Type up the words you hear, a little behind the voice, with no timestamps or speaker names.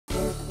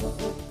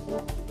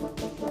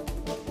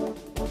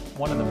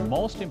One of the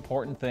most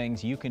important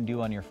things you can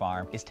do on your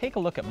farm is take a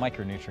look at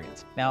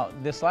micronutrients. Now,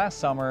 this last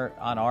summer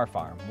on our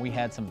farm, we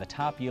had some of the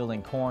top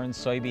yielding corn,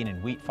 soybean,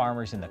 and wheat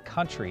farmers in the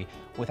country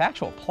with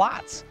actual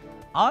plots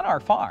on our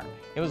farm.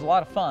 It was a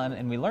lot of fun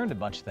and we learned a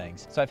bunch of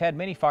things. So I've had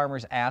many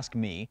farmers ask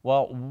me,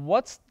 well,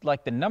 what's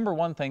like the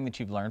 #1 thing that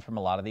you've learned from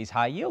a lot of these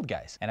high yield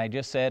guys? And I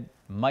just said,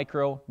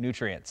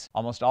 micronutrients.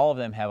 Almost all of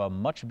them have a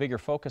much bigger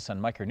focus on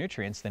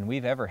micronutrients than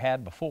we've ever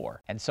had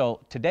before. And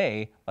so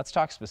today, let's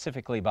talk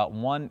specifically about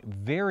one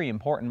very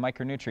important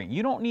micronutrient.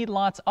 You don't need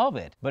lots of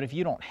it, but if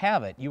you don't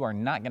have it, you are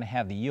not going to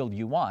have the yield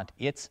you want.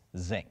 It's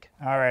zinc.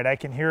 All right, I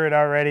can hear it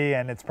already,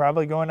 and it's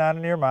probably going on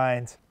in your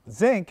minds.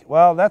 Zinc,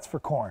 well, that's for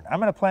corn. I'm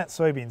going to plant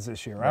soybeans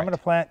this year, or I'm going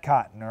to plant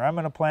cotton, or I'm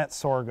going to plant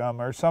sorghum,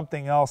 or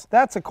something else.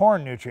 That's a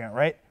corn nutrient,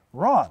 right?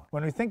 Wrong.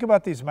 When we think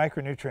about these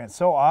micronutrients,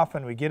 so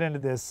often we get into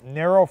this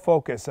narrow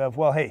focus of,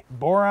 well, hey,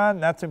 boron,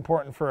 that's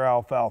important for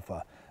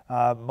alfalfa.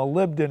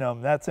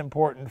 Molybdenum, that's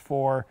important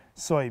for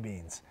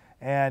soybeans.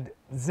 And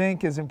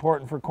zinc is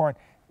important for corn.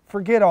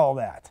 Forget all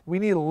that. We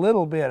need a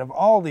little bit of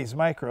all these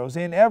micros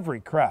in every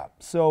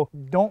crop, so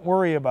don't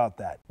worry about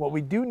that. What we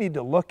do need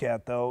to look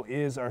at, though,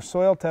 is our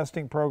soil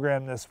testing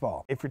program this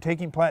fall. If you're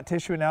taking plant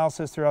tissue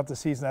analysis throughout the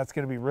season, that's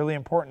going to be really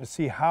important to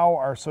see how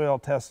our soil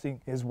testing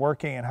is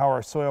working and how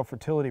our soil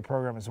fertility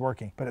program is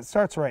working. But it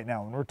starts right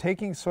now. When we're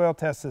taking soil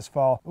tests this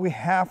fall, we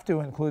have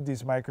to include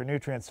these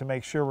micronutrients to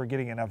make sure we're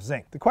getting enough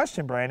zinc. The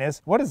question, Brian,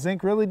 is what is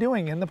zinc really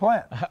doing in the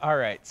plant? All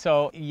right,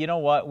 so you know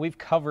what? We've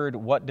covered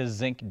what does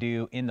zinc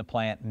do in the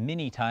plant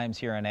many times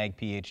here on Ag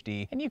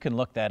PhD, and you can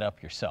look that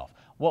up yourself.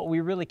 What we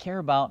really care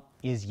about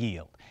is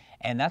yield.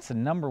 And that's the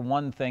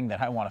 #1 thing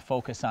that I want to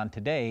focus on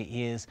today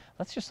is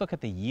let's just look at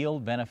the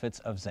yield benefits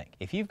of zinc.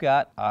 If you've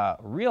got a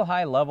real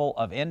high level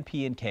of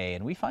NP and K,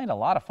 and we find a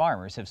lot of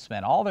farmers have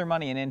spent all their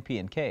money in NP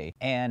and K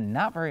and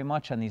not very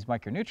much on these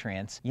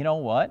micronutrients, you know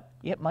what?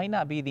 It might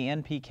not be the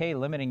NPK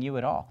limiting you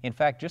at all. In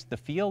fact, just the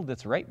field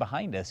that's right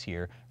behind us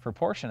here, for a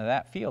portion of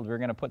that field, we're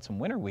going to put some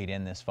winter wheat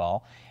in this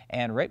fall.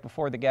 And right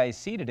before the guys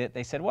seeded it,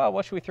 they said, well,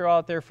 what should we throw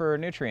out there for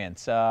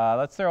nutrients? How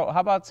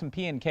about some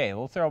P and K?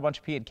 We'll throw a bunch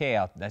of P and K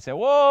out. And I said,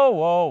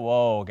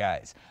 whoa,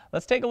 guys.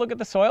 Let's take a look at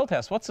the soil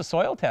test. What's the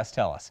soil test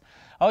tell us?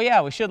 Oh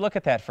yeah, we should look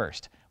at that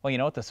first. Well, you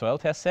know what the soil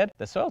test said?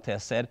 The soil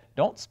test said,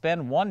 don't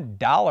spend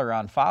 $1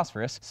 on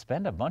phosphorus,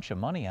 spend a bunch of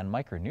money on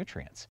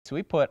micronutrients. So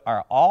we put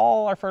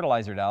all our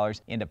fertilizer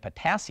dollars into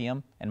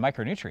potassium and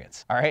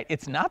micronutrients. All right,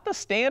 it's not the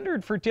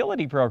standard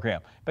fertility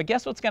program, but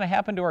guess what's going to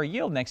happen to our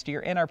yield next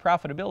year and our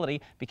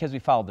profitability because we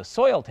followed the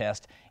soil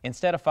test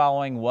instead of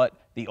following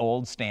what the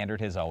old standard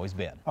has always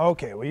been.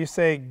 Okay, well you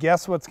say,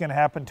 guess what's going to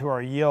happen to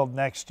our yield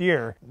next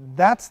year?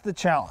 That's the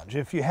challenge.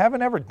 If you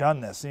haven't ever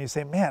done this and you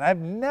say, man, I've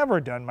never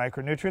done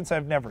micronutrients,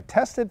 I've never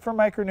tested for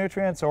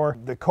micronutrients, or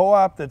the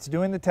co-op that's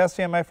doing the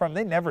testing on my farm,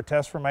 they never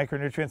test for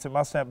micronutrients, it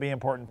must not be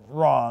important.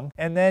 Wrong.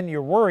 And then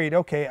you're worried,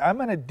 okay, I'm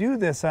going to do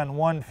this on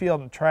one field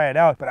and try it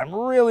out, but I'm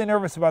really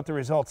nervous about the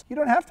results. You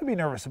don't have to be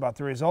nervous about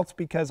the results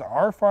because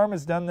our farm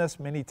has done this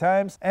many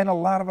times and a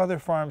lot of other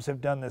farms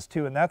have done this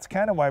too. And that's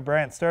kind of why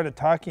Brian started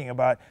talking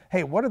about,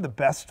 hey, what are the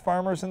best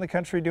farmers in the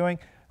country doing?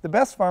 The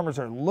best farmers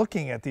are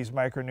looking at these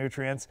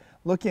micronutrients,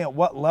 looking at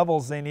what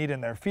levels they need in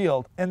their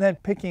field, and then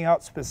picking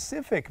out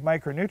specific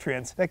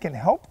micronutrients that can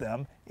help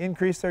them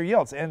increase their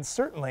yields. And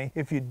certainly,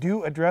 if you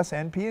do address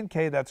NP and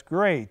K, that's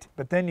great,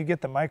 but then you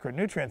get the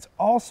micronutrients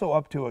also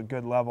up to a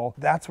good level.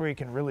 That's where you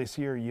can really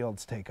see your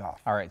yields take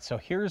off. All right, so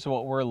here's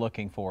what we're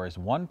looking for is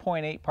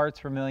 1.8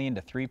 parts per million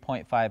to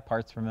 3.5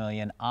 parts per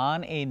million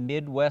on a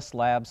Midwest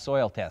lab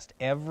soil test.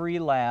 Every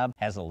lab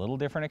has a little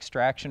different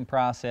extraction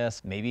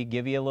process, maybe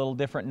give you a little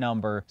different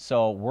number.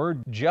 So we're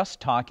just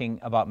talking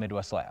about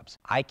Midwest labs.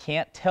 I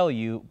can't tell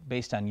you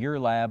based on your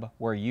lab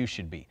where you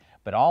should be.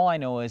 But all I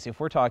know is if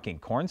we're talking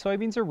corn,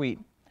 soybeans, or wheat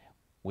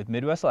with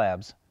Midwest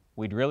labs,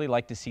 we'd really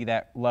like to see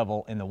that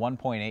level in the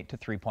 1.8 to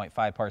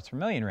 3.5 parts per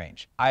million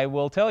range. I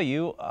will tell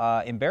you,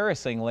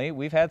 embarrassingly,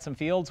 we've had some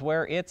fields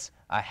where it's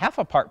a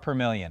 ½ part per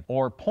million,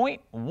 or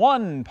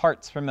 0.1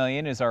 parts per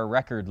million is our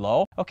record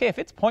low. Okay, if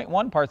it's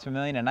 0.1 parts per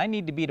million and I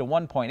need to be to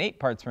 1.8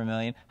 parts per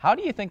million, how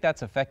do you think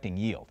that's affecting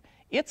yield?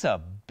 It's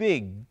a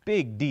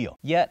big deal.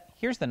 Yet,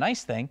 here's the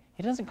nice thing,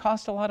 it doesn't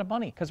cost a lot of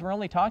money because we're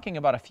only talking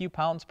about a few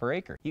pounds per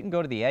acre. You can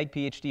go to the Ag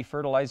PhD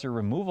Fertilizer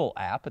Removal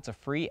app. It's a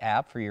free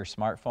app for your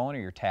smartphone or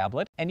your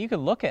tablet, and you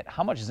can look at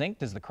how much zinc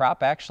does the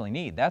crop actually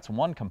need. That's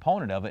one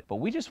component of it, but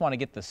we just want to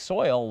get the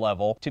soil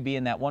level to be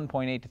in that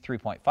 1.8 to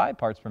 3.5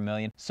 parts per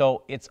million,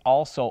 so it's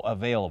also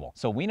available.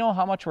 So we know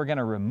how much we're going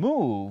to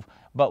remove,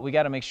 but we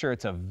got to make sure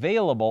it's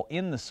available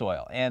in the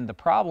soil. And the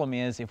problem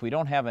is if we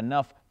don't have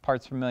enough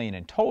parts per million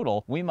in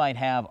total, we might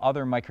have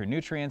other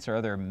micronutrients or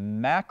other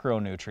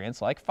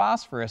macronutrients like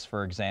phosphorus,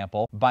 for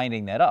example,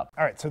 binding that up.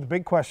 All right, so the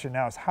big question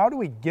now is how do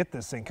we get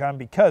this zinc on?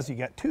 Because you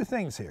got two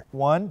things here.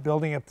 One,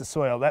 building up the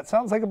soil. That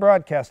sounds like a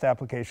broadcast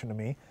application to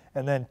me.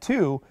 And then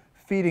two,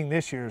 feeding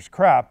this year's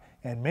crop.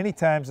 And many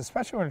times,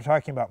 especially when we're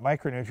talking about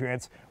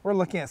micronutrients, we're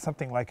looking at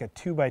something like a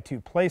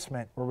 2x2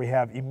 placement where we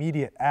have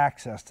immediate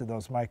access to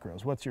those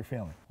micros. What's your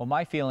feeling? Well,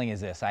 my feeling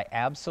is this. I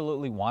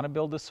absolutely want to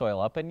build the soil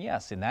up, and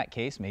yes, in that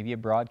case, maybe a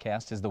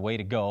broadcast is the way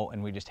to go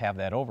and we just have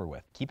that over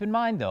with. Keep in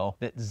mind though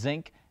that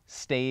zinc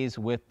stays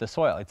with the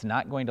soil. It's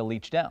not going to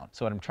leach down.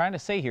 So what I'm trying to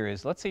say here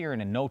is, let's say you're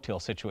in a no-till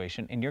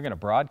situation and you're going to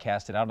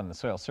broadcast it out on the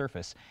soil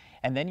surface,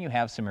 and then you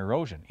have some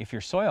erosion. If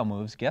your soil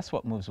moves, guess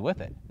what moves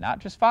with it? Not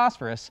just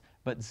phosphorus,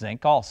 but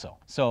zinc also.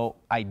 So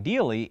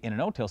ideally, in a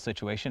no-till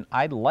situation,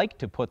 I'd like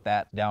to put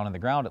that down in the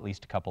ground at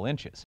least a couple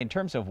inches. In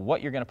terms of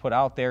what you're going to put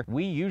out there,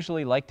 we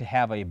usually like to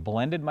have a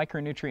blended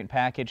micronutrient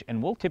package,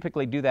 and we'll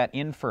typically do that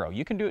in furrow.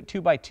 You can do it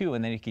 2x2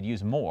 and then you could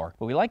use more,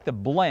 but we like the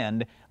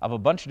blend of a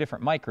bunch of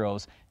different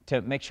micros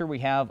to make sure we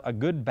have a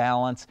good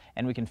balance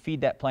and we can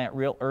feed that plant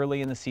real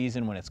early in the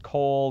season when it's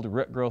cold,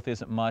 root growth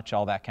isn't much,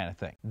 all that kind of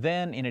thing.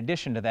 Then in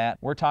addition to that,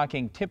 we're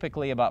talking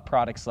typically about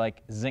products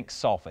like zinc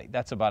sulfate.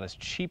 That's about as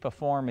cheap a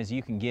form as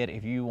you can get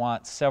if you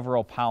want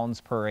several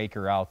pounds per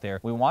acre out there.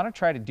 We want to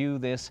try to do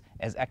this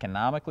as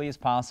economically as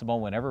possible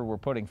whenever we're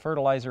putting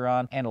fertilizer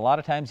on, and a lot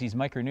of times these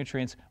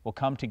micronutrients will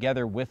come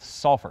together with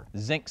sulfur,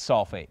 zinc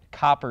sulfate,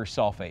 copper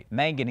sulfate,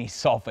 manganese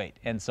sulfate,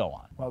 and so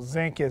on. Well,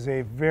 zinc is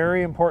a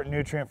very important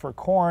nutrient for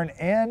corn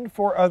and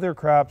for other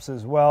crops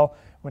as well.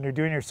 When you're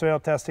doing your soil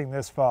testing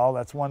this fall,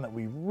 that's one that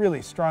we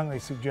really strongly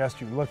suggest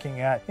you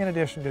looking at in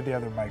addition to the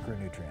other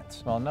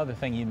micronutrients. Well, another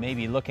thing you may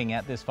be looking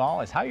at this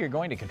fall is how you're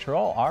going to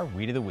control our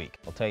Weed of the Week.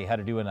 We'll tell you how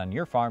to do it on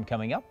your farm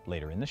coming up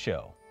later in the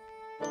show.